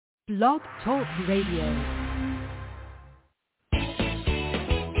Blog Talk Radio.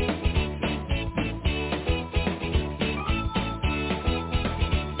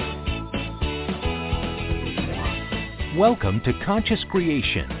 Welcome to Conscious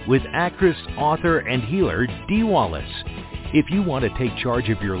Creation with actress, author, and healer Dee Wallace. If you want to take charge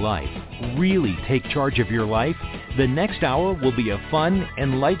of your life, really take charge of your life, the next hour will be a fun,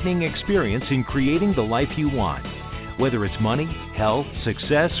 enlightening experience in creating the life you want. Whether it's money, health,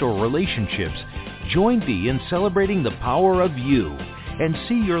 success, or relationships, join Dee in celebrating the power of you and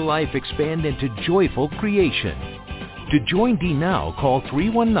see your life expand into joyful creation. To join Dee now, call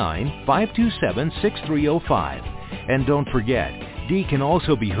 319-527-6305. And don't forget, Dee can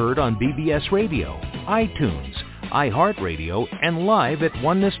also be heard on BBS Radio, iTunes, iHeartRadio, and live at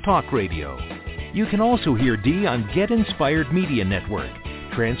Oneness Talk Radio. You can also hear Dee on Get Inspired Media Network,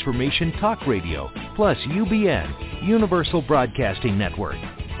 Transformation Talk Radio, plus UBN, Universal Broadcasting Network.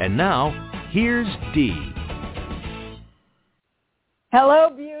 And now, here's Dee. Hello,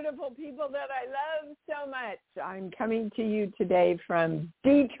 beautiful people that I love so much. I'm coming to you today from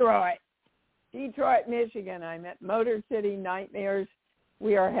Detroit, Michigan. I'm at Motor City Nightmares.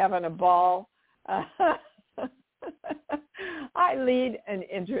 We are having a ball. I lead an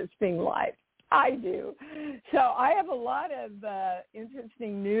interesting life. I do. So I have a lot of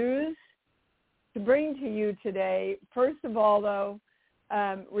interesting news to bring to you today. First of all, though,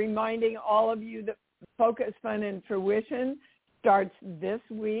 reminding all of you that Focus, Fun, and Fruition starts this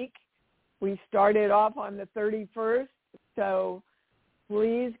week. We started off on the 31st, so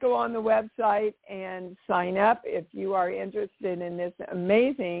please go on the website and sign up if you are interested in this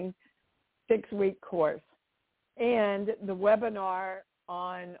amazing 6-week course. And the webinar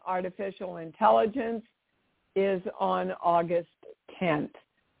on artificial intelligence is on August 10th.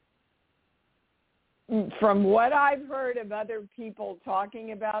 From what I've heard of other people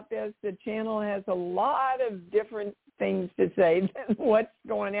talking about this, the channel has a lot of different things to say than what's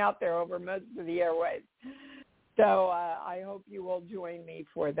going out there over most of the airwaves. So I hope you will join me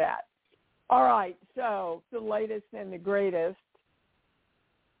for that. All right, so the latest and the greatest.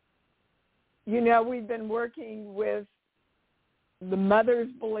 You know, we've been working with the mother's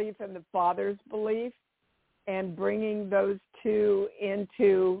belief and the father's belief and bringing those two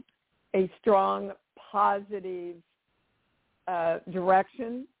into a strong, positive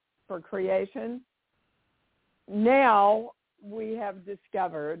direction for creation. Now we have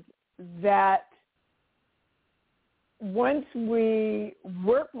discovered that once we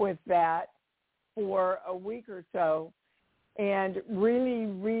work with that for a week or so and really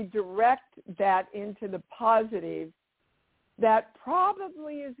redirect that into the positive, that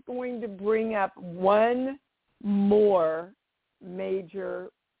probably is going to bring up one more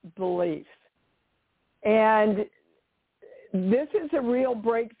major belief. And this is a real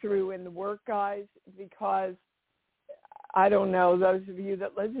breakthrough in the work, guys, because I don't know, those of you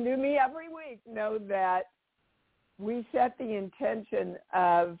that listen to me every week know that we set the intention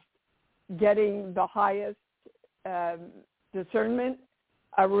of getting the highest discernment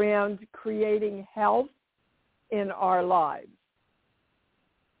around creating health in our lives.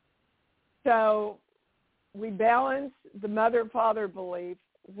 So we balance the mother-father belief,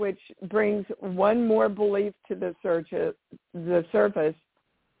 which brings one more belief to the surface,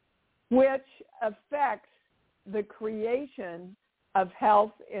 which affects the creation of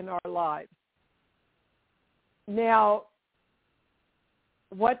health in our lives. Now,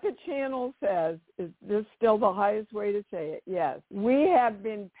 what the channel says, is this still the highest way to say it? Yes. We have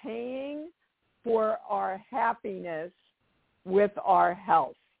been paying for our happiness with our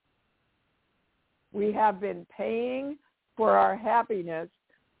health. We have been paying for our happiness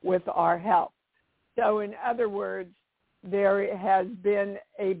with our health. So in other words, there has been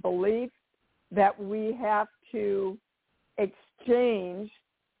a belief that we have to exchange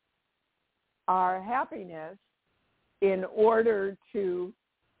our happiness in order to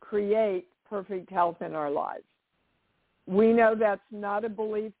create perfect health in our lives. We know that's not a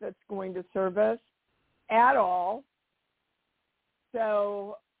belief that's going to serve us at all.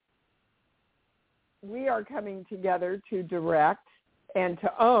 So we are coming together to direct and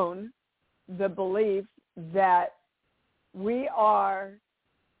to own the belief that we are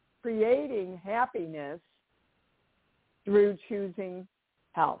creating happiness through choosing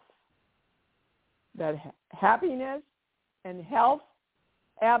health. That happiness and health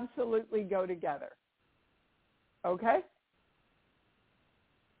absolutely go together. Okay?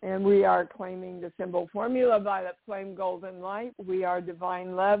 And we are claiming the symbol formula, violet flame, golden light. We are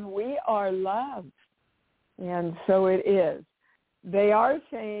divine love. We are love. And so it is. They are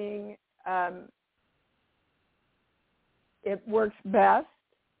saying it works best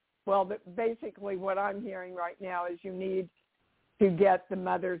basically what I'm hearing right now is you need to get the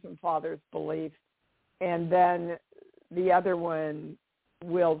mother's and father's beliefs, and then the other one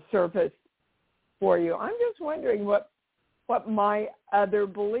will surface for you. I'm just wondering what my other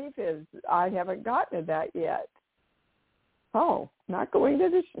belief is. I haven't gotten to that yet. Oh, not going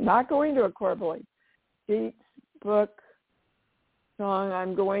to a core belief. Sheets, book, song.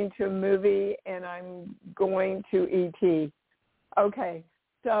 I'm going to a movie, and I'm going to E.T. Okay,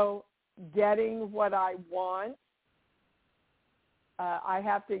 so getting what I want, I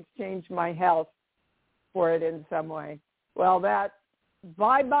have to exchange my health for it in some way. Well, that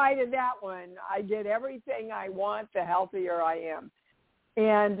bye-bye to that one. I get everything I want, the healthier I am.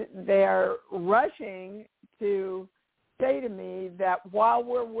 And they're rushing to say to me that while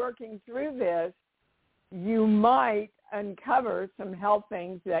we're working through this, you might uncover some health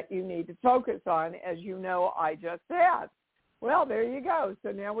things that you need to focus on, as you know I just said. Well, there you go.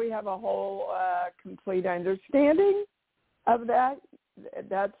 So now we have a whole complete understanding of that.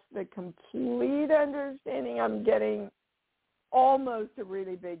 That's the complete understanding. I'm getting almost a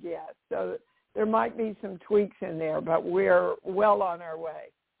really big yes. So there might be some tweaks in there, but we're well on our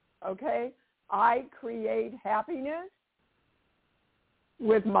way. Okay? I create happiness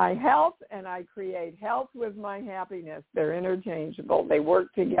with my health, and I create health with my happiness. They're interchangeable. They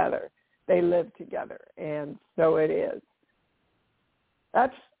work together. They live together. And so it is.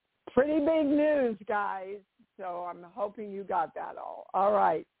 That's pretty big news, guys. So I'm hoping you got that all. All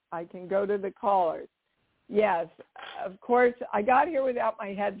right. I can go to the callers. Yes, of course, I got here without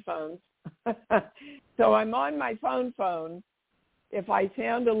my headphones. So I'm on my phone. If I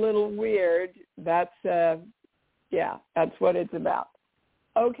sound a little weird, that's what it's about.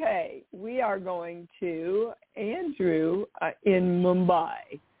 Okay, we are going to Andrew in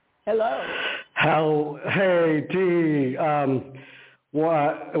Mumbai. Hello. Hey, Dee.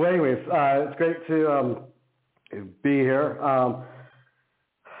 Anyways, it's great to be here.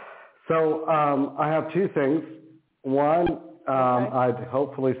 So I have two things. One,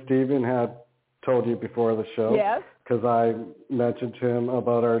 hopefully Stephen had told you before the show. Yes. Because I mentioned to him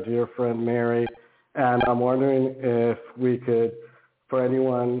about our dear friend Mary, and I'm wondering if we could, for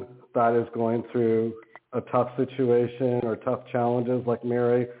anyone that is going through a tough situation or tough challenges like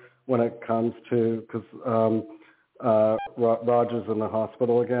Mary, when it comes to, because Roger's in the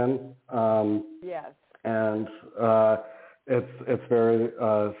hospital again. Yes. And it's very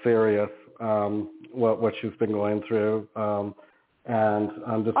serious what she's been going through, and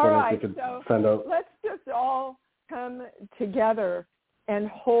I'm just wondering if you could send out. Let's just all come together and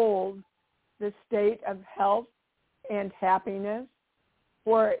hold the state of health and happiness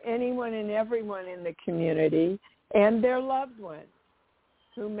for anyone and everyone in the community and their loved ones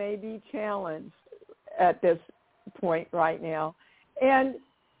who may be challenged at this point right now. And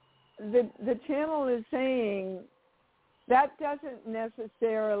the channel is saying that doesn't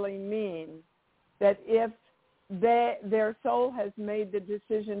necessarily mean that if their soul has made the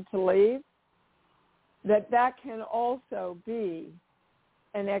decision to leave, that can also be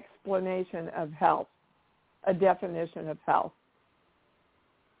an explanation of health, a definition of health.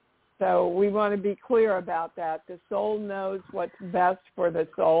 So we want to be clear about that. The soul knows what's best for the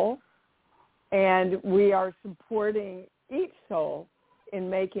soul, and we are supporting each soul in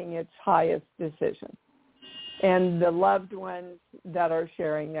making its highest decision, and the loved ones that are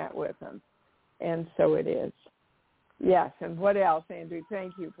sharing that with them. And so it is. Yes, and what else, Andrew?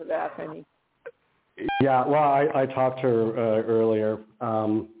 Thank you for that, honey. Yeah, well, I talked to her earlier,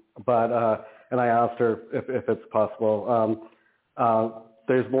 and I asked her if it's possible.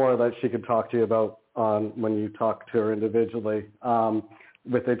 There's more that she could talk to you about when you talk to her individually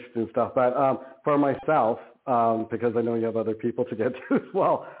with interesting stuff. But for myself, because I know you have other people to get to as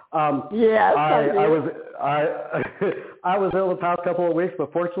well. Yes, I was ill the past couple of weeks,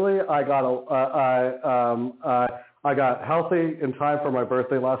 but fortunately, I got healthy in time for my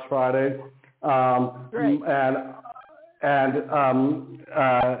birthday last Friday. Great. And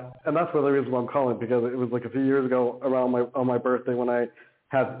that's one of the reasons why I'm calling, because it was like a few years ago on my birthday when I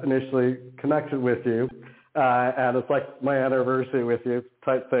had initially connected with you, and it's like my anniversary with you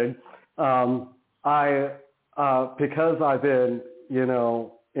type thing. Because I've been, in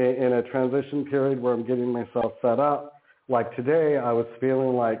a transition period where I'm getting myself set up, like today I was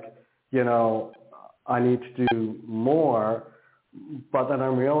feeling like, I need to do more, but then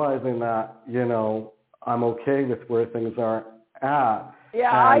I'm realizing that, I'm okay with where things are at.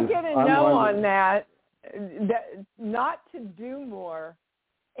 Yeah, I get a no on that, not to do more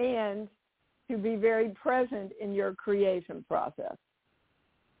and to be very present in your creation process.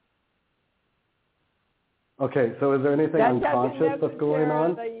 Okay, so is there anything unconscious that's going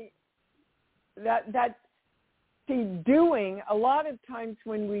on? See, doing, a lot of times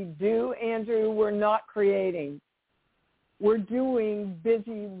when we do, Andrew, we're not creating. We're doing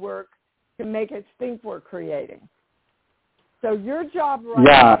busy work to make us think we're creating. So your job right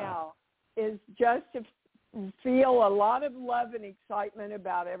now is just to feel a lot of love and excitement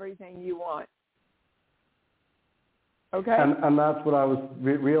about everything you want. Okay? And that's what I was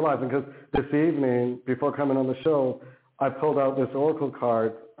realizing, because this evening, before coming on the show, I pulled out this oracle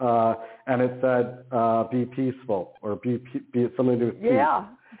card, and it said, be peaceful, or be something to do with peace. Yeah.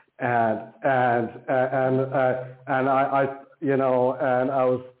 And I and I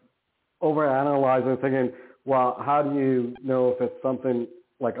was overanalyzing, thinking, well, how do you know if it's something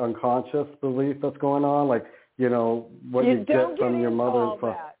like unconscious belief that's going on, like, what you get from your mother?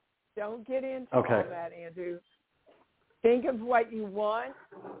 Don't get into all that, Andrew. Think of what you want,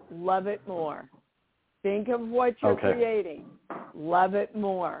 love it more. Think of what you're creating, love it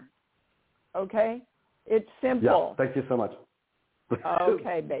more. Okay? It's simple. Yeah, thank you so much.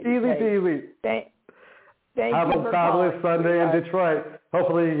 Okay, baby. Easy. Thank Have you a for fabulous calling, Sunday in Detroit.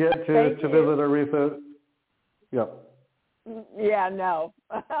 Hopefully you get to visit Aretha. Yep. Yeah, no.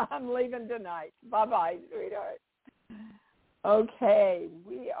 I'm leaving tonight. Bye-bye, sweetheart. Okay,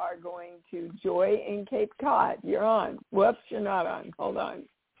 we are going to Joy in Cape Cod. You're on. Whoops, you're not on. Hold on.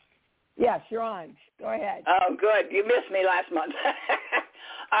 Yes, you're on. Go ahead. Oh, good. You missed me last month.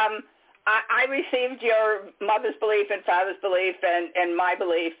 I received your mother's belief and father's belief and my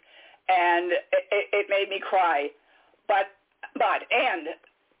belief, and it made me cry. But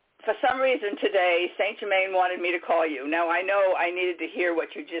for some reason today, Saint Germain wanted me to call you. Now, I know I needed to hear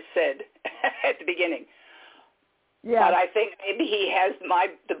what you just said at the beginning. Yeah. But I think maybe he has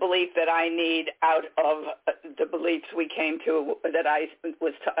the belief that I need out of the beliefs we came to, that I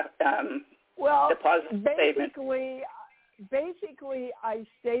was the positive statement. Basically, I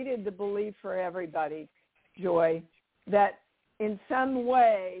stated the belief for everybody, Joy, that in some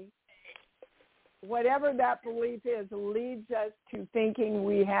way, whatever that belief is, leads us to thinking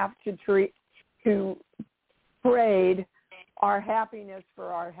we have to trade our happiness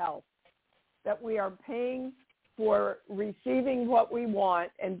for our health, that we are paying for receiving what we want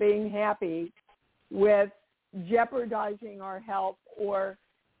and being happy with jeopardizing our health or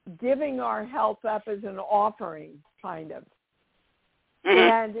giving our health up as an offering, kind of.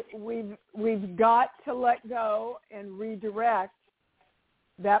 Mm-hmm. And we've got to let go and redirect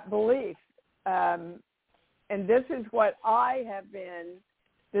that belief. And this is what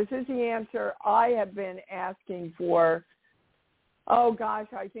this is the answer I have been asking for. Oh, gosh,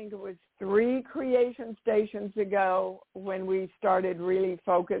 I think it was 3 creation stations ago when we started really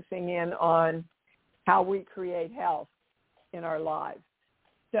focusing in on how we create health in our lives.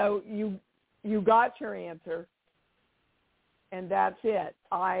 So you got your answer, and that's it.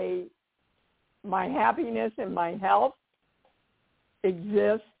 My happiness and my health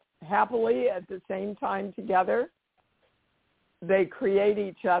exist happily at the same time together. They create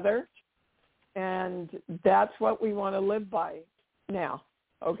each other, and that's what we want to live by now.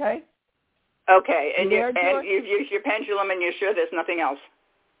 Okay? Okay, and you've used your pendulum, and you're sure there's nothing else?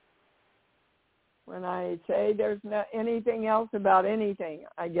 When I say there's not anything else about anything,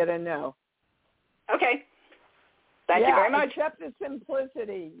 I get a no. Okay. Thank you very much. Except the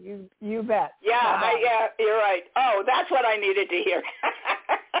simplicity. You bet. Yeah, you're right. Oh, that's what I needed to hear.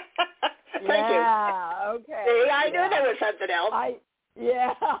 Thank you. Yeah, okay. See, I knew there was something else.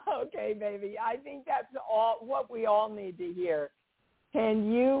 Okay, baby. I think that's what we all need to hear.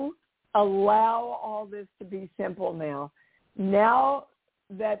 Can you allow all this to be simple now? Now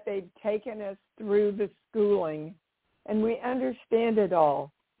that they've taken us through the schooling and we understand it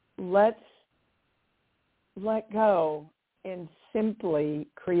all, let's let go and simply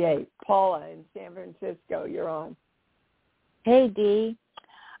create. Paula in San Francisco, you're on. Hey, Dee.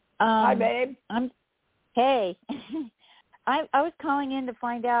 Hi, babe. Hey. I was calling in to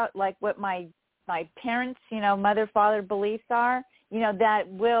find out, like, what my parents, mother, father beliefs are,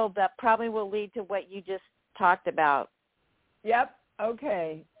 that probably will lead to what you just talked about. Yep.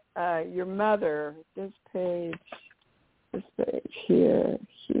 Okay. Your mother, this page here.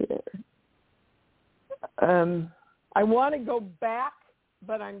 I want to go back,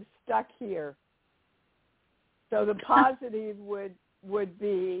 but I'm stuck here. So the positive would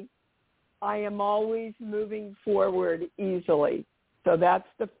be, I am always moving forward easily. So that's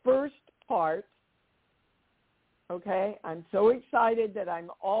the first part. Okay? I'm so excited that I'm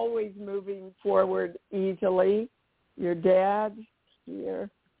always moving forward easily. Your dad here.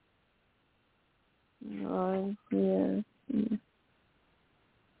 On here.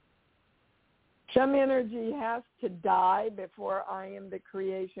 Some energy has to die before I am the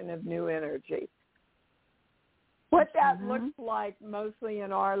creation of new energy. What that looks like mostly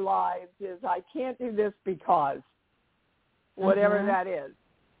in our lives is I can't do this because, whatever that is.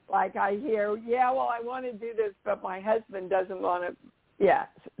 Like I hear, I want to do this, but my husband doesn't want to,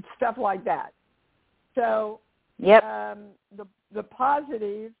 stuff like that. So the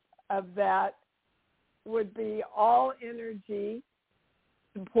positive of that would be all energy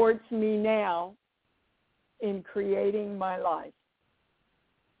supports me now in creating my life.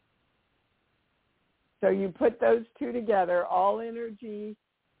 So you put those two together, all energy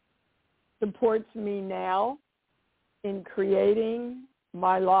supports me now in creating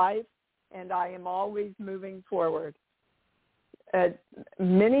my life, and I am always moving forward.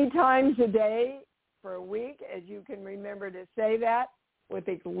 Many times a day for a week, as you can remember to say that, with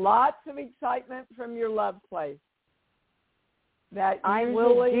lots of excitement from your love place. I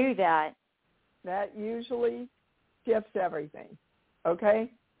will do that. That usually shifts everything. Okay?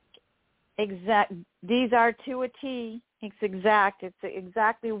 Exact. These are to a T. It's exact. It's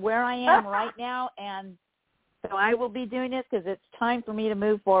exactly where I am right now, and so I will be doing this because it's time for me to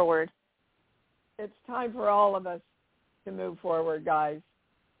move forward. It's time for all of us to move forward, guys.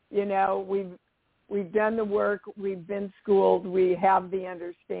 You know, we've done the work. We've been schooled. We have the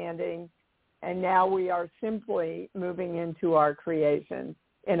understanding, and now we are simply moving into our creation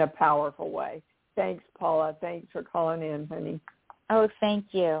in a powerful way. Thanks, Paula. Thanks for calling in, honey. Oh, thank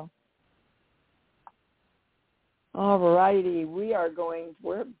you. All righty.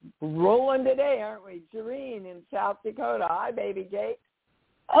 We're rolling today, aren't we? Jareen in South Dakota. Hi, baby Kate.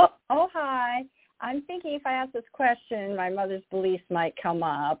 Oh, hi. I'm thinking if I ask this question, my mother's beliefs might come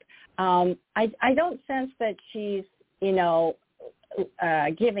up. I don't sense that she's,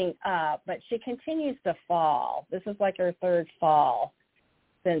 giving up, but she continues to fall. This is like her third fall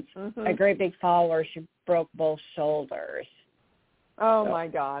since a great big fall where she broke both shoulders. Oh, my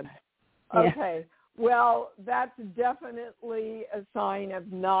God. Okay. Well, that's definitely a sign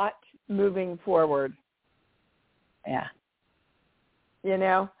of not moving forward. Yeah. You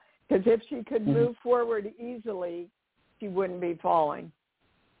know, because if she could move forward easily, she wouldn't be falling.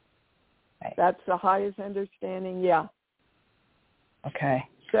 Right. That's the highest understanding, Okay.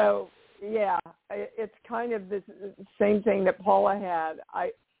 So, it's kind of the same thing that Paula had,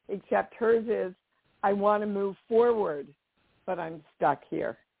 except hers is, I want to move forward, but I'm stuck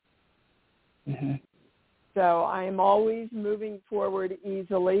here. Mm-hmm. So I am always moving forward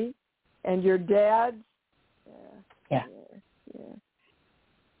easily. And your dad's? Yeah.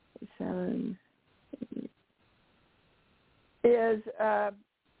 7 is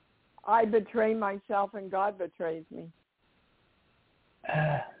I betray myself and God betrays me.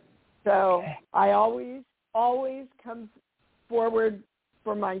 So I always come forward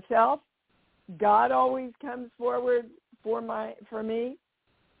for myself. God always comes forward for me.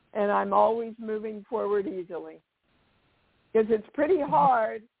 And I'm always moving forward easily. Because it's pretty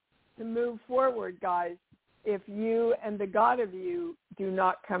hard to move forward, guys, if you and the God of you do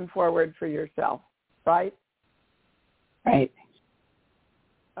not come forward for yourself, right? Right.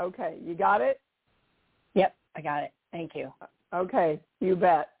 Okay, you got it? Yep, I got it. Thank you. Okay, you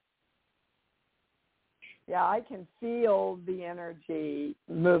bet. Yeah, I can feel the energy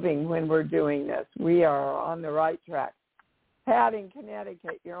moving when we're doing this. We are on the right track. Pat in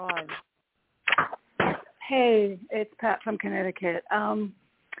Connecticut, you're on. Hey, it's Pat from Connecticut.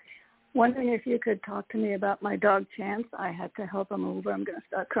 Wondering if you could talk to me about my dog Chance. I had to help him over. I'm going to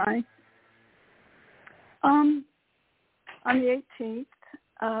start crying. On the 18th,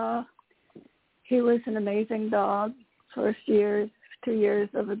 he was an amazing dog. First 2 years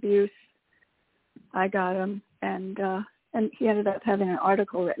of abuse, I got him, and he ended up having an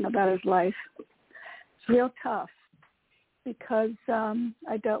article written about his life. It's real tough. Because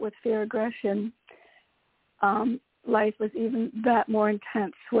I dealt with fear, aggression, life was even that more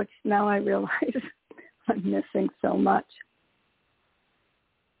intense, which now I realize I'm missing so much.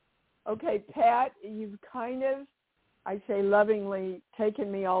 Okay, Pat, you've kind of, I say lovingly,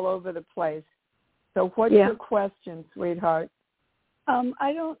 taken me all over the place. So what's your question, sweetheart?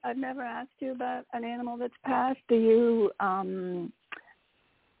 I've never asked you about an animal that's passed. Do you, I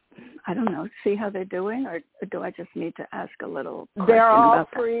don't know, see how they're doing, or do I just need to ask a little question They're all about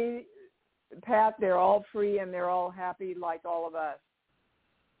free, Pat, they're all free, and they're all happy like all of us.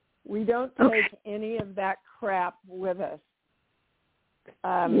 We don't take any of that crap with us.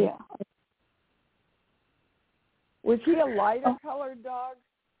 Was he a lighter colored dog?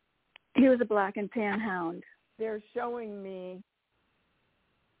 He was a black and tan hound. They're showing me.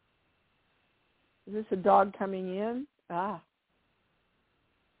 Is this a dog coming in?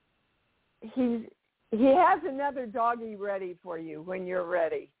 he has another doggy ready for you when you're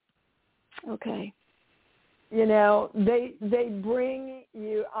ready. Okay. You know, they bring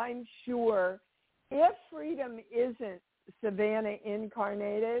you, I'm sure, if Freedom isn't Savannah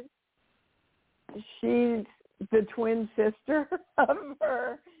incarnated, she's the twin sister of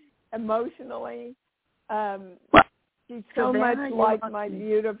her emotionally. She's so Savannah, much like my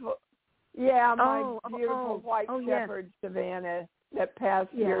beautiful, beautiful white shepherd, yes. Savannah, that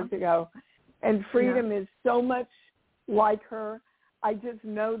passed years ago. And Freedom is so much like her. I just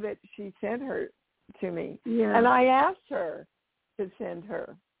know that she sent her to me. Yeah. And I asked her to send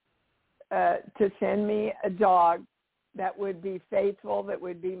me a dog that would be faithful, that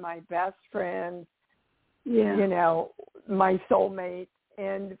would be my best friend, you know, my soulmate.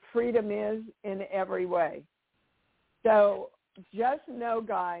 And Freedom is in every way. So just know,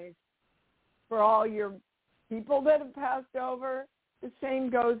 guys, for all your people that have passed over, the same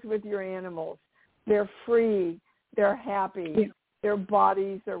goes with your animals. They're free. They're happy. Yeah. Their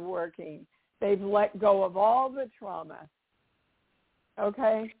bodies are working. They've let go of all the trauma.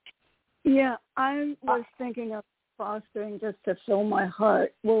 Okay? Yeah, I was thinking of fostering just to fill my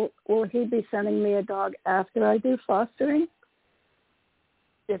heart. Will he be sending me a dog after I do fostering?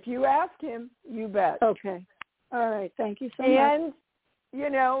 If you ask him, you bet. Okay. All right. Thank you so much. And, you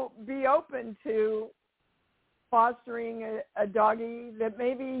know, be open to fostering a doggy that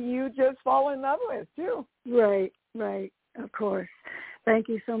maybe you just fall in love with, too. Right. Of course. Thank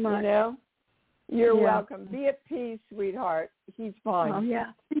you so much. You know? You're welcome. Be at peace, sweetheart. He's fine. Oh,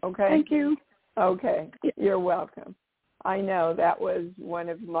 yeah. Okay? Thank you. Okay. You're welcome. I know that was one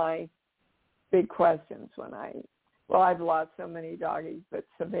of my big questions when I've lost so many doggies, but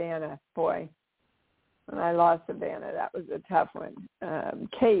Savannah, boy, when I lost Savannah, that was a tough one.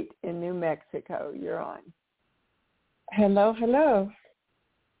 Kate in New Mexico, you're on. Hello.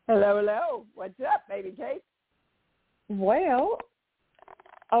 Hello. What's up, baby Kate? Well,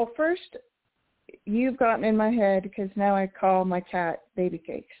 first, you've gotten in my head because now I call my cat Baby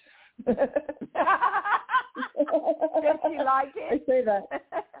Cakes. Does she like it? I say that.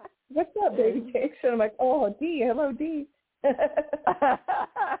 What's up, Baby Cakes? And I'm like, oh, D, hello, D. I'm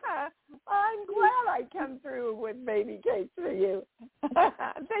glad I come through with Baby Cakes for you.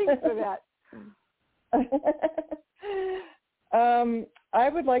 Thanks for that. I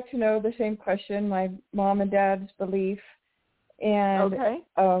would like to know the same question, my mom and dad's belief, and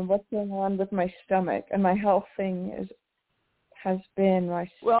what's going on with my stomach. And my health thing has been my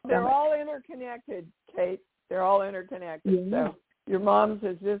stomach. Well, they're all interconnected, Kate. They're all interconnected. Yeah. So your mom's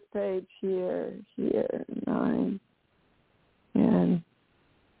is this page here, 9. And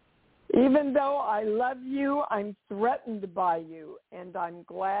even though I love you, I'm threatened by you, and I'm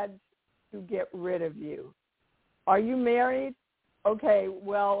glad to get rid of you. Are you married? Okay,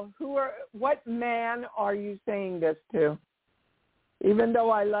 well, what man are you saying this to? Even though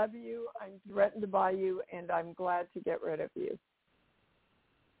I love you, I'm threatened by you, and I'm glad to get rid of you.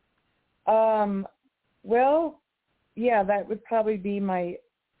 Well, yeah, that would probably be my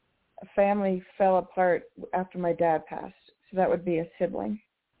family fell apart after my dad passed. So that would be a sibling.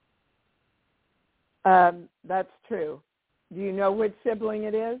 That's true. Do you know which sibling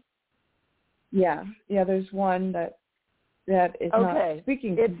it is? Yeah, there's one that is not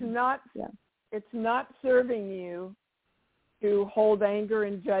speaking. It's not serving you to hold anger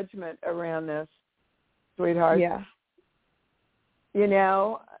and judgment around this, sweetheart. Yeah. You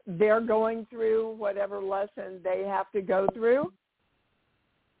know, they're going through whatever lesson they have to go through.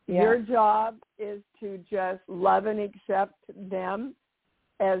 Yeah. Your job is to just love and accept them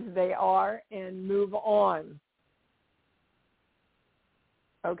as they are and move on.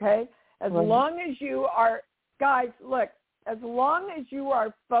 Okay? As long as you are, guys, look, as long as you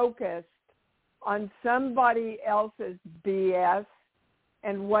are focused on somebody else's BS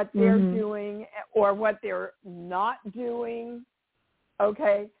and what they're doing or what they're not doing,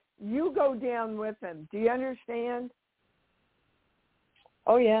 okay, you go down with them. Do you understand?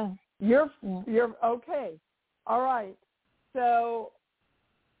 Oh, yeah. You're okay. All right. So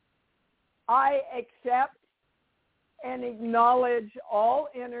I accept and acknowledge all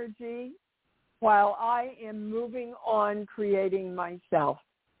energy while I am moving on creating myself.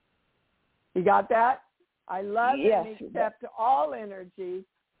 You got that? I love and accept all energy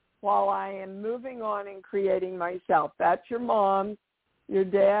while I am moving on and creating myself. That's your mom, your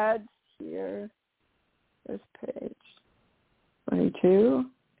dad, here, this page. 22,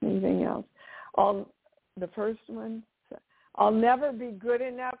 anything else? The first one, I'll never be good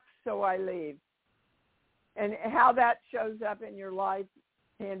enough, so I leave. And how that shows up in your life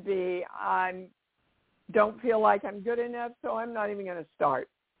can be, I don't feel like I'm good enough, so I'm not even going to start.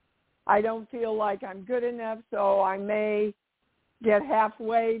 I don't feel like I'm good enough, so I may get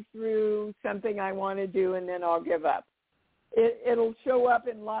halfway through something I want to do and then I'll give up. It'll show up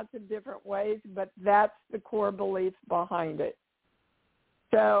in lots of different ways, but that's the core belief behind it.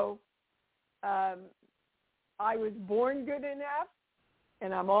 So I was born good enough,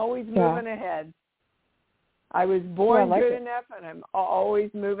 and I'm always moving ahead. I was born good enough, and I'm always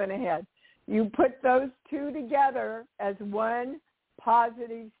moving ahead. You put those two together as one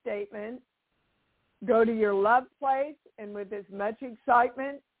positive statement, go to your love place, and with as much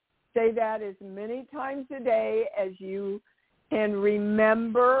excitement, say that as many times a day as you can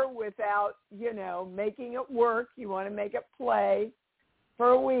remember without, making it work. You want to make it play for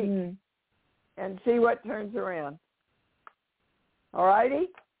a week and see what turns around. All righty?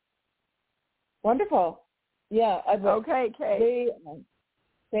 Wonderful. Yeah. Okay, Kate.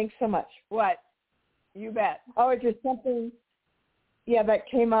 Thanks so much. What? You bet. Oh, it's just something, that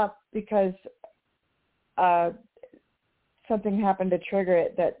came up because something happened to trigger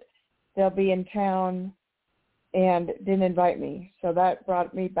it, that they'll be in town and didn't invite me. So that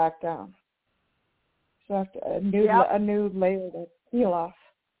brought me back down. So I have to, a new layer to peel off.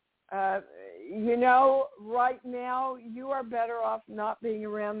 Right now you are better off not being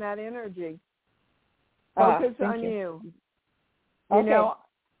around that energy. Focus on you.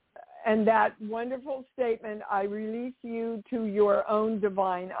 And that wonderful statement, I release you to your own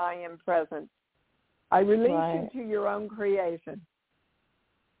divine I am presence. I release you to your own creation.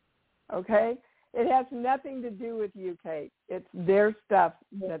 Okay? It has nothing to do with you, Kate. It's their stuff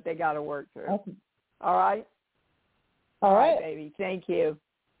that they got to work through. Okay. All right? All right, baby. Thank you.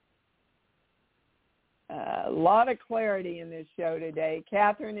 A lot of clarity in this show today.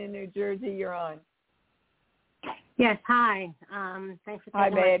 Catherine in New Jersey, you're on. Yes, hi. Thanks for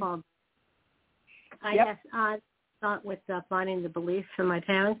taking my call. Yes, start with finding the beliefs from my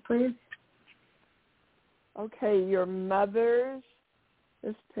parents, please. Okay, your mother's,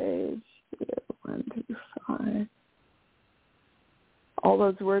 this page, 1 through 5. All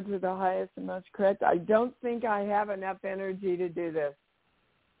those words are the highest and most correct. I don't think I have enough energy to do this.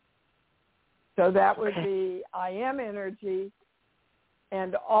 So that would be I am energy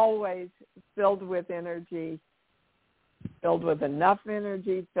and always filled with energy, filled with enough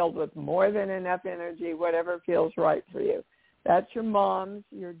energy, filled with more than enough energy, whatever feels right for you. That's your mom's,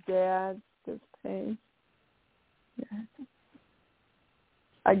 your dad's, this page.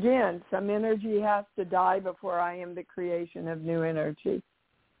 Again, some energy has to die before I am the creation of new energy.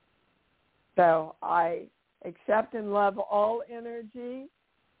 So I accept and love all energy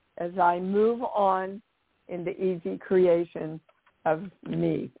as I move on in the easy creation of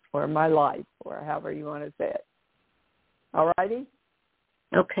me or my life or however you want to say it. All righty?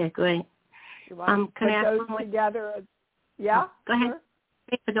 Okay, great. Can I ask those together? Yeah? Go ahead. Sure.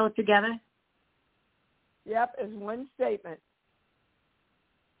 Put those together? Yep, as one statement.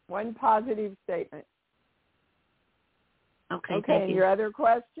 One positive statement. Okay, thank you. And your other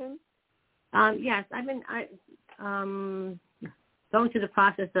question? Yes, I've been going through the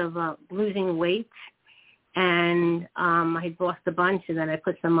process of losing weight, and I had lost a bunch, and then I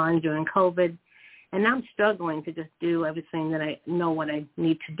put some on during COVID, and now I'm struggling to just do everything that I know what I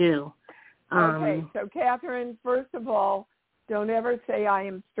need to do. Okay, so Catherine, first of all, don't ever say I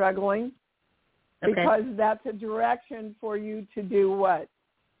am struggling, because that's a direction for you to do what?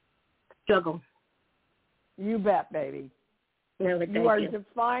 Struggle. You bet, baby. No, you are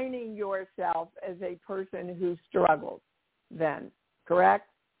defining yourself as a person who struggles then, correct?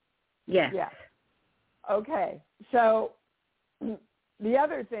 Yes. Yes. Okay. So the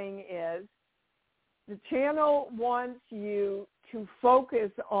other thing is the channel wants you to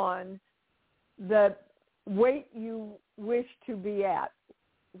focus on the weight you wish to be at.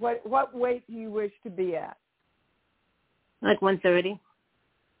 What weight do you wish to be at? Like 130.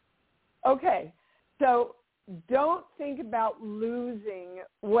 Okay. So don't think about losing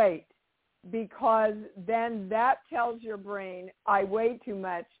weight, because then that tells your brain, I weigh too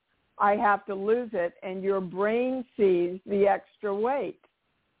much, I have to lose it, and your brain sees the extra weight.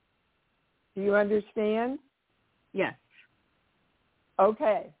 Do you understand? Yes.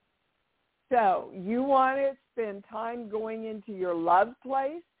 Okay. So you want to spend time going into your love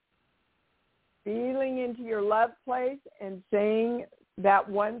place, feeling into your love place, and saying that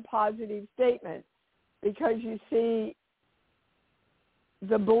one positive statement. Because you see,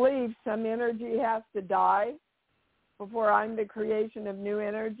 the belief some energy has to die before I'm the creation of new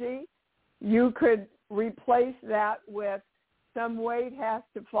energy, you could replace that with some weight has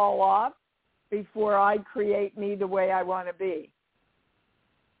to fall off before I create me the way I want to be.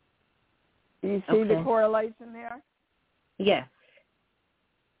 Do you see the correlation there? Yes.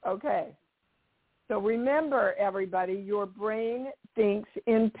 Okay. So remember, everybody, your brain thinks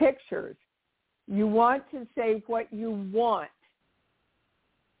in pictures. You want to say what you want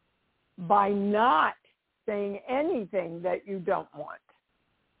by not saying anything that you don't want.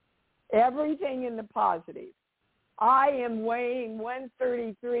 Everything in the positive. I am weighing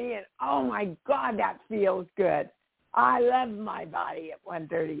 133, and oh my God, that feels good. I love my body at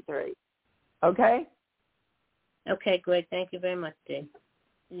 133. Okay? Okay, good. Thank you very much, Dee.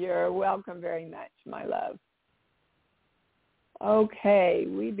 You're welcome very much, my love. Okay,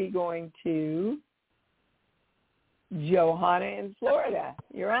 we be going to Johanna in Florida.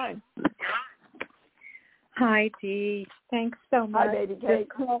 You're on. Hi, Dee. Thanks so much. Hi, baby Kate. This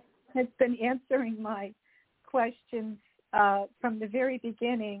call has been answering my questions from the very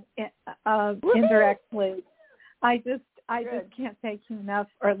beginning indirectly. I just can't thank you enough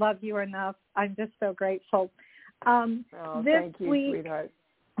or love you enough. I'm just so grateful. Thank you, week, sweetheart.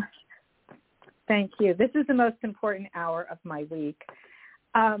 Thank you. This is the most important hour of my week,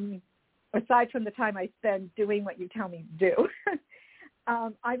 aside from the time I spend doing what you tell me to do.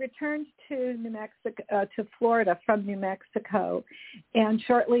 I returned to New Mexico, to Florida from New Mexico, and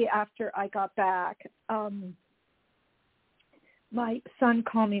shortly after I got back, my son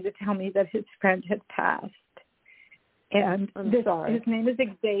called me to tell me that his friend had passed. And his name is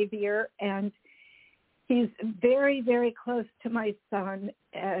Xavier, and he's very, very close to my son.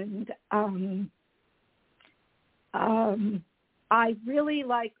 And I really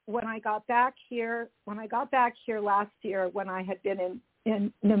like when I got back here last year when I had been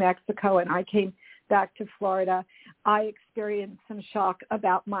in New Mexico and I came back to Florida, I experienced some shock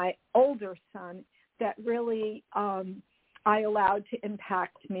about my older son that really I allowed to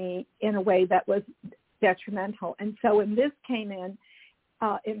impact me in a way that was detrimental. And so when this came in,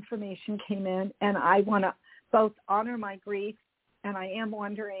 information came in, and I want to both honor my grief, and I am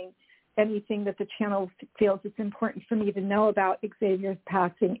wondering anything that the channel feels it's important for me to know about Xavier's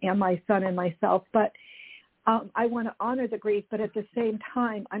passing and my son and myself. But I want to honor the grief, but at the same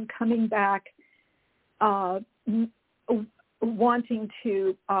time, I'm coming back wanting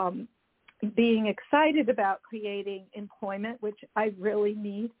to, being excited about creating employment, which I really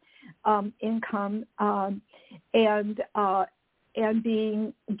need, income, and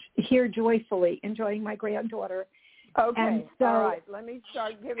being here joyfully, enjoying my granddaughter. Okay, and so, all right. Let me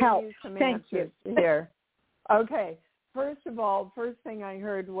start giving you some answers here. Okay, first of all, first thing I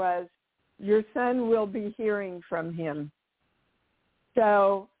heard was your son will be hearing from him.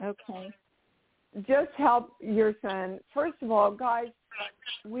 So, okay, just help your son. First of all, guys,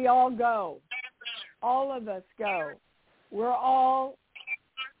 we all go. All of us go. We're all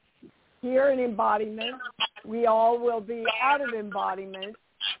here in embodiment. We all will be out of embodiment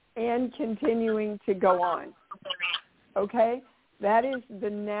and continuing to go on. Okay? That is the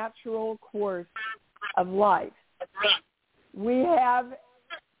natural course of life. We have,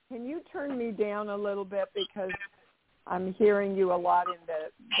 can you turn me down a little bit because I'm hearing you a lot in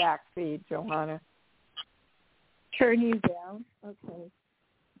the back feed, Johanna. Turn you down? Okay.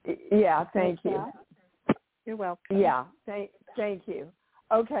 Yeah, thank you. You're welcome. Yeah, thank you.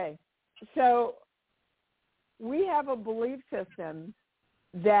 Okay, so we have a belief system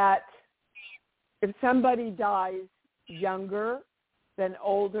that if somebody dies younger than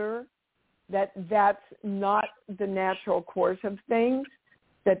older, that's not the natural course of things,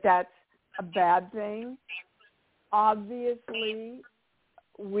 that's a bad thing. Obviously,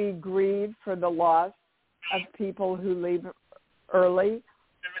 we grieve for the loss of people who leave early,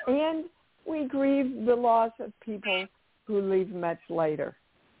 and we grieve the loss of people who leave much later.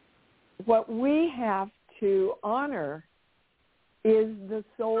 What we have to honor is the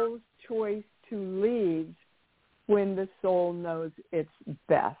soul's choice to leave when the soul knows it's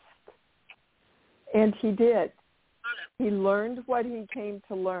best. And he did. He learned what he came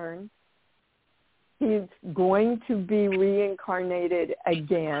to learn. He's going to be reincarnated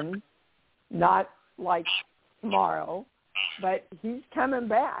again, not like tomorrow, but he's coming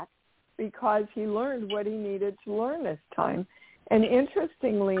back because he learned what he needed to learn this time. And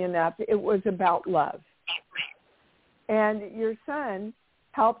interestingly enough, it was about love. And your son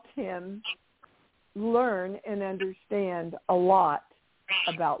helped him learn and understand a lot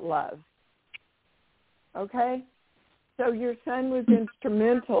about love. Okay? So your son was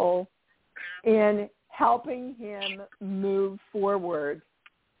instrumental in helping him move forward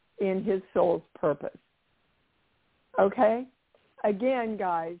in his soul's purpose. Okay? Again,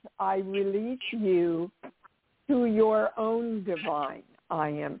 guys, I release you to your own divine I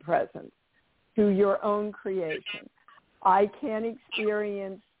am presence, to your own creation. I can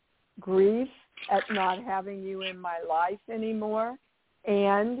experience grief at not having you in my life anymore,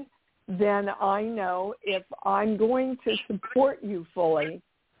 And then I know if I'm going to support you fully,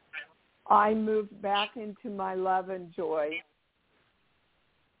 I move back into my love and joy.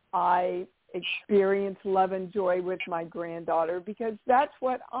 I experience love and joy with my granddaughter because that's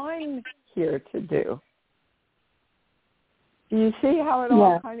what I'm here to do. Do you see how it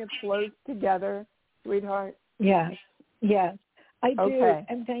all kind of flows together, sweetheart? Yes, yes, I do, okay.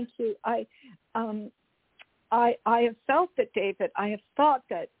 And thank you. I have felt that David. I have thought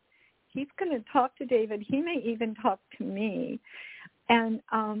that he's going to talk to David. He may even talk to me, and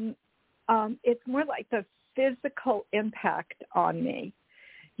it's more like the physical impact on me,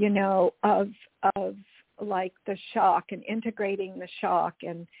 you know, of like the shock and integrating the shock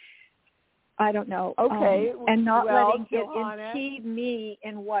and. I don't know. Okay. And not letting Johanna, it impede me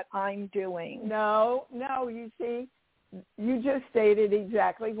in what I'm doing. No, you see, you just stated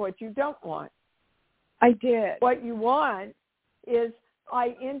exactly what you don't want. I did. What you want is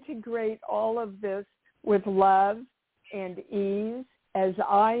I integrate all of this with love and ease as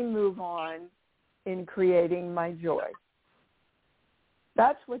I move on in creating my joy.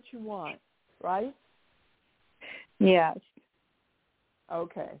 That's what you want, right? Yes.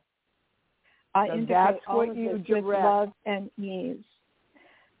 Okay. I so integrate that's all what of you this direct with love and ease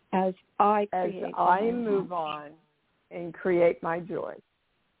as I create. As I move on and create my joy.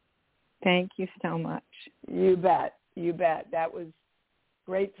 Thank you so much. You bet. You bet. That was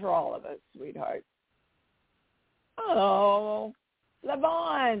great for all of us, sweetheart. Oh,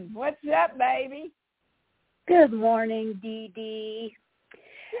 Lavon, what's up, baby? Good morning, Dee Dee.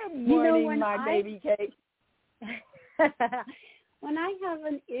 Good morning, my baby cake. When I have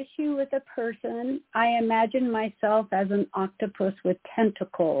an issue with a person, I imagine myself as an octopus with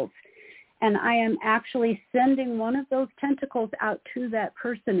tentacles, and I am actually sending one of those tentacles out to that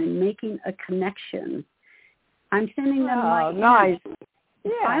person and making a connection. I'm sending them my nice. energy.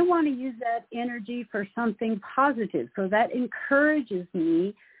 Yeah. I want to use that energy for something positive, so that encourages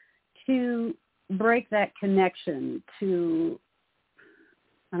me to break that connection to,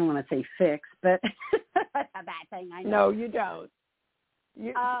 I don't want to say fix, but that's a bad thing, I know. No, you don't.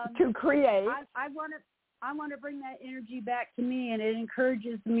 To create. I want to bring that energy back to me, and it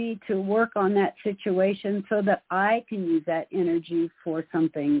encourages me to work on that situation so that I can use that energy for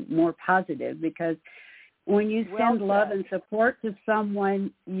something more positive. Because when you send love and support to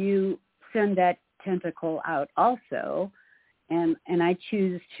someone, you send that tentacle out also, and I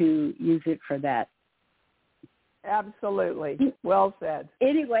choose to use it for that. Absolutely. Well said.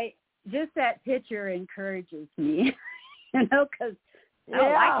 Anyway, just that picture encourages me, you know, because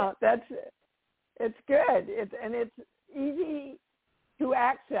it's good. It's easy to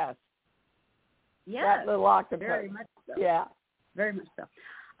access. Yeah, that little octopus. Very much so. Yeah, very much so.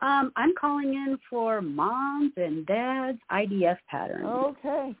 I'm calling in for moms and dads IDF patterns.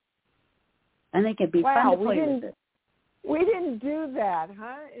 Okay. I think it'd be fun to play with it. We didn't do that,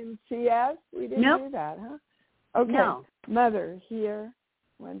 huh? In CS, we didn't do that, huh? Okay. No. Mother here,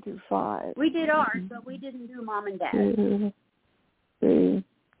 1 through 5. We did ours, but we didn't do mom and dad. 2, 3.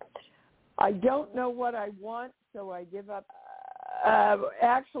 I don't know what I want, so I give up.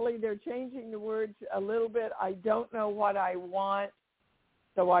 Actually, they're changing the words a little bit. I don't know what I want,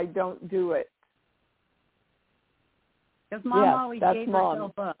 so I don't do it. Because Mom always gave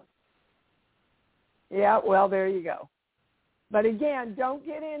herself up. Yeah, well, there you go. But again, don't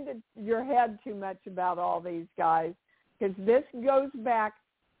get into your head too much about all these guys, because this goes back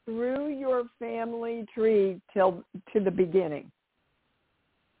through your family tree to the beginning.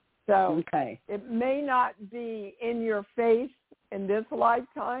 So it may not be in your face in this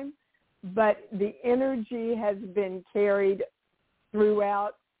lifetime, but the energy has been carried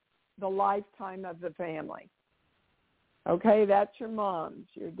throughout the lifetime of the family. Okay, that's your mom's,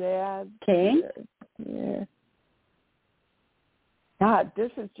 your dad's. Okay. Yeah. God,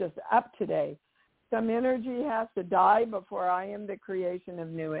 this is just up today. Some energy has to die before I am the creation of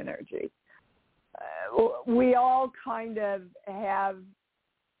new energy. We all kind of have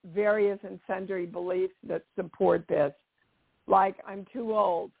various and sundry beliefs that support this. Like, I'm too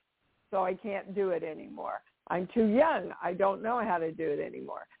old, so I can't do it anymore. I'm too young. I don't know how to do it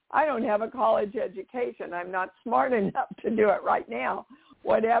anymore. I don't have a college education. I'm not smart enough to do it right now.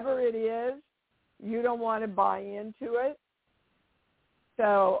 Whatever it is, you don't want to buy into it.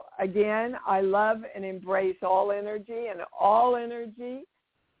 So, again, I love and embrace all energy, and all energy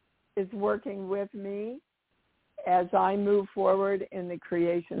is working with me as I move forward in the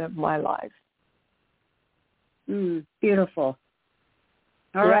creation of my life. Beautiful.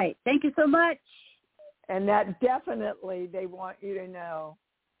 All right. Thank you so much. And that definitely, they want you to know,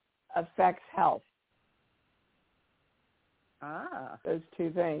 affects health. Those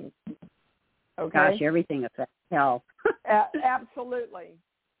two things. Okay. Gosh, everything affects health. Absolutely.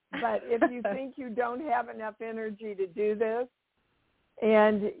 But if you think you don't have enough energy to do this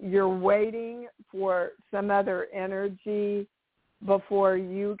and you're waiting for some other energy before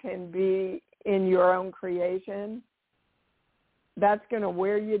you can be in your own creation, that's going to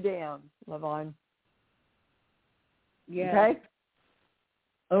wear you down, Levon. Yeah.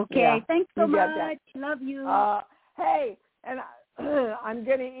 Okay? Yeah. Thanks so much. Love you. Hey, and I'm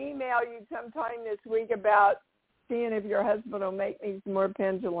going to email you sometime this week about seeing if your husband will make me some more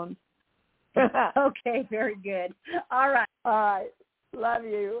pendulums. Okay, very good. All right. Love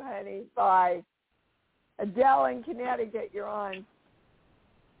you, honey. Bye. Adele in Connecticut, you're on.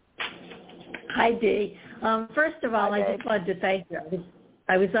 Hi, Dee. First of all, Hi, I just wanted to thank you.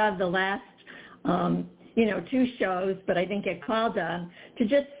 I was on the last, 2 shows, but I didn't get called on, to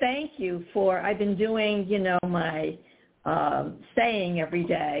just thank you for, I've been doing, my saying every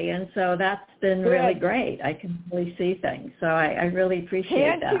day, and so that's been really great. I can really see things, so I really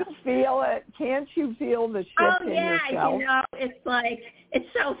appreciate that. Can't you feel it? Can't you feel the shift in yourself? It's like, it's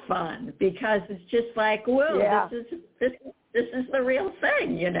so fun because it's just like, whoa, this is the real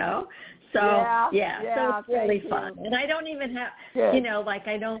thing, So, so it's really fun. And I don't even have,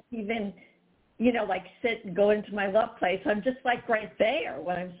 I don't even, sit and go into my love place. I'm just like right there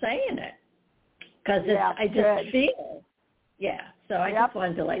when I'm saying it because I just feel. Yeah, so I just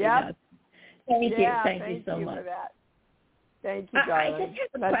wanted to let you know. Thank you. Thank you so much. For that. Thank you, darling.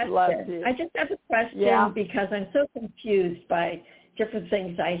 I just have a question because I'm so confused by different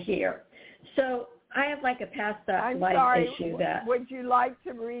things I hear. So I have like a past life issue that... Would you like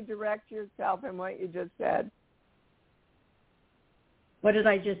to redirect yourself in what you just said? What did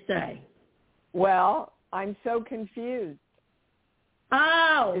I just say? Well, I'm so confused.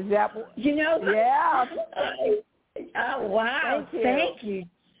 Oh. Is that... Yeah. Oh, wow. Thank you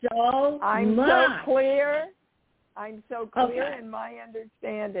so much. I'm so clear in my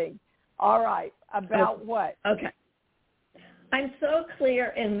understanding. All right. About what? Okay. I'm so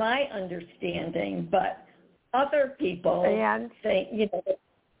clear in my understanding, but other people think,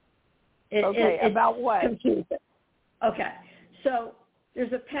 about what? Confusing. Okay. So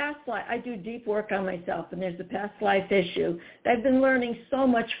there's a past life. I do deep work on myself, and there's a past life issue that I've been learning so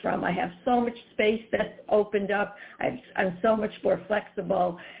much from. I have so much space that's opened up. I'm so much more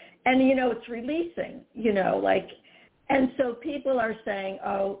flexible. And, it's releasing, and so people are saying,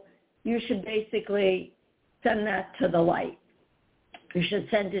 oh, you should basically send that to the light. You should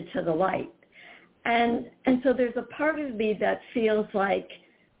send it to the light. And so there's a part of me that feels like,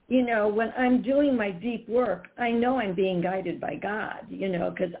 when I'm doing my deep work, I know I'm being guided by God,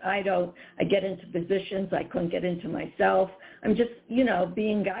 because I get into positions I couldn't get into myself. I'm just,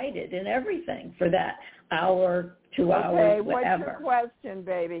 being guided in everything for that hour, 2 hours, whatever. What's your question,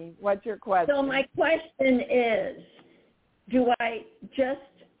 baby? What's your question? So my question is, do I just,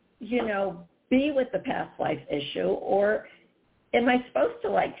 be with the past life issue, or am I supposed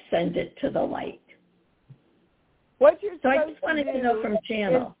to, send it to the light? So I just wanted to know from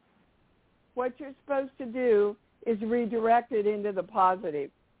Channel. What you're supposed to do is redirect it into the positive.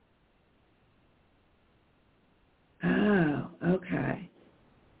 Oh, okay.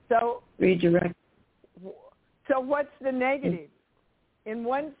 So redirect. So what's the negative? In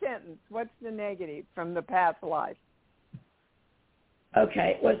one sentence, what's the negative from the past life?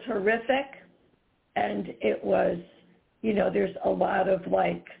 Okay, it was horrific, and it was, there's a lot of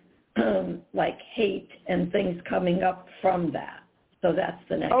hate and things coming up from that. So that's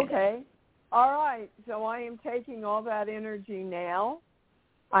the negative. Okay. All right. So I am taking all that energy now.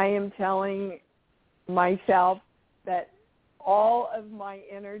 I am telling myself that all of my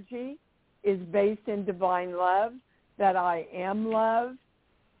energy is based in divine love, that I am love.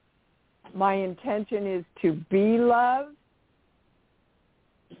 My intention is to be love.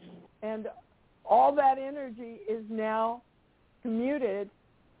 And all that energy is now commuted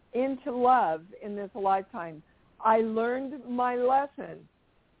into love in this lifetime. I learned my lesson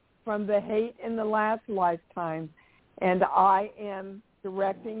from the hate in the last lifetime, and I am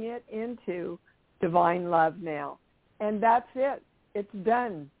directing it into divine love now. And that's it. It's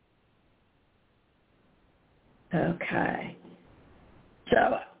done. Okay.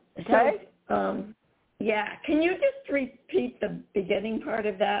 So can you just repeat the beginning part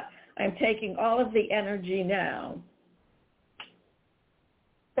of that? I'm taking all of the energy now.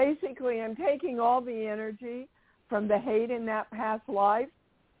 Basically, I'm taking all the energy from the hate in that past life,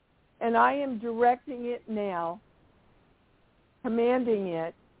 and I am directing it now, commanding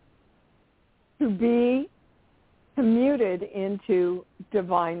it to be commuted into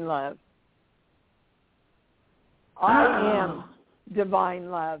divine love. I am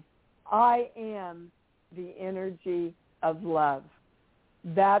divine love. I am the energy of love.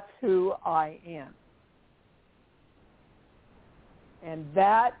 That's who I am. And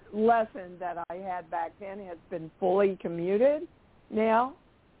that lesson that I had back then has been fully commuted now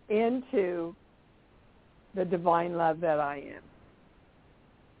into the divine love that I am.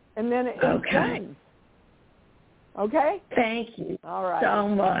 And then it's done. Okay? Thank you All right. so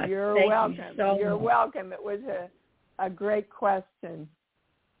much. You're Thank welcome. You're welcome. It was a great question.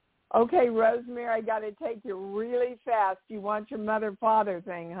 Okay, Rosemary, I got to take you really fast. You want your mother-father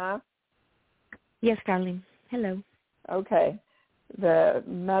thing, huh? Yes, darling. Hello. Okay. The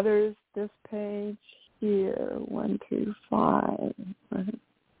mothers, this page here, 1 through 5.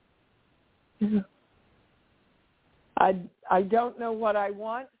 I don't know what I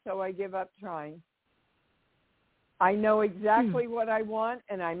want, so I give up trying. I know exactly what I want,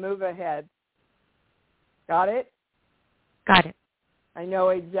 and I move ahead. Got it? Got it. I know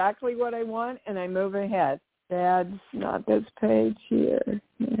exactly what I want, and I move ahead. Dad's not this page here.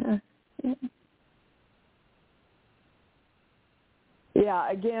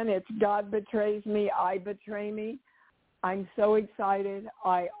 Yeah, again, it's God betrays me, I betray me. I'm so excited.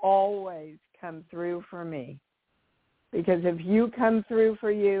 I always come through for me. Because if you come through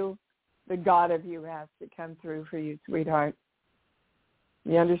for you, the God of you has to come through for you, sweetheart.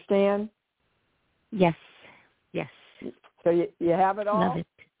 You understand? Yes. Yes. So you have it all? Love it.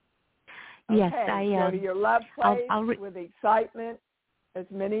 Okay. Yes, go to your love place I'll with excitement as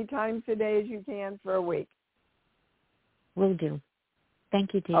many times a day as you can for a week. Will do.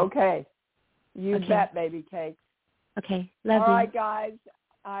 Thank you, dear. Okay. You bet, baby cakes. Okay. Love you. All right, guys.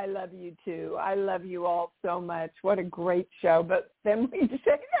 I love you, too. I love you all so much. What a great show. But then we say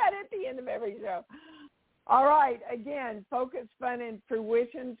that at the end of every show. All right. Again, Focus, Fun, and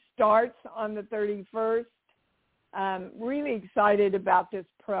Fruition starts on the 31st. Really excited about this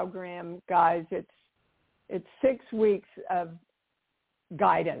program, guys. It's 6 weeks of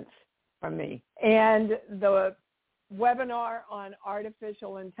guidance from me. And the webinar on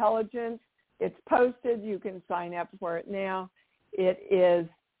artificial intelligence, it's posted. You can sign up for it now. It is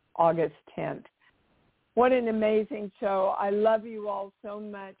August 10th. What an amazing show. I love you all so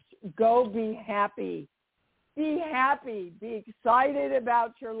much. Go be happy. Be happy. Be excited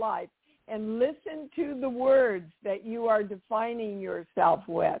about your life. And listen to the words that you are defining yourself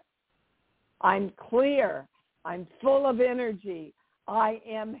with. I'm clear. I'm full of energy. I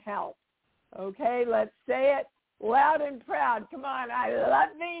am help. Okay, let's say it loud and proud. Come on, I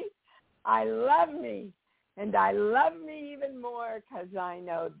love me. I love me. And I love me even more because I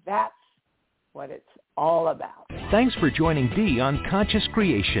know that's what it's all about. Thanks for joining Dee on Conscious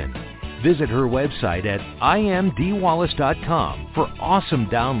Creation. Visit her website at imdwallace.com for awesome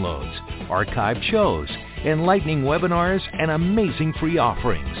downloads, archived shows, enlightening webinars, and amazing free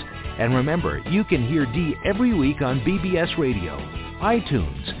offerings. And remember, you can hear Dee every week on BBS Radio,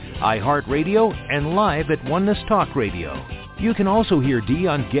 iTunes, iHeartRadio, and live at Oneness Talk Radio. You can also hear Dee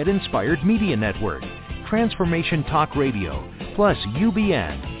on Get Inspired Media Network, Transformation Talk Radio, plus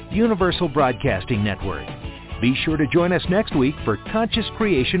UBN, Universal Broadcasting Network. Be sure to join us next week for Conscious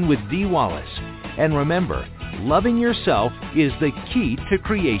Creation with Dee Wallace. And remember, loving yourself is the key to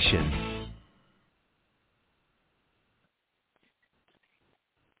creation.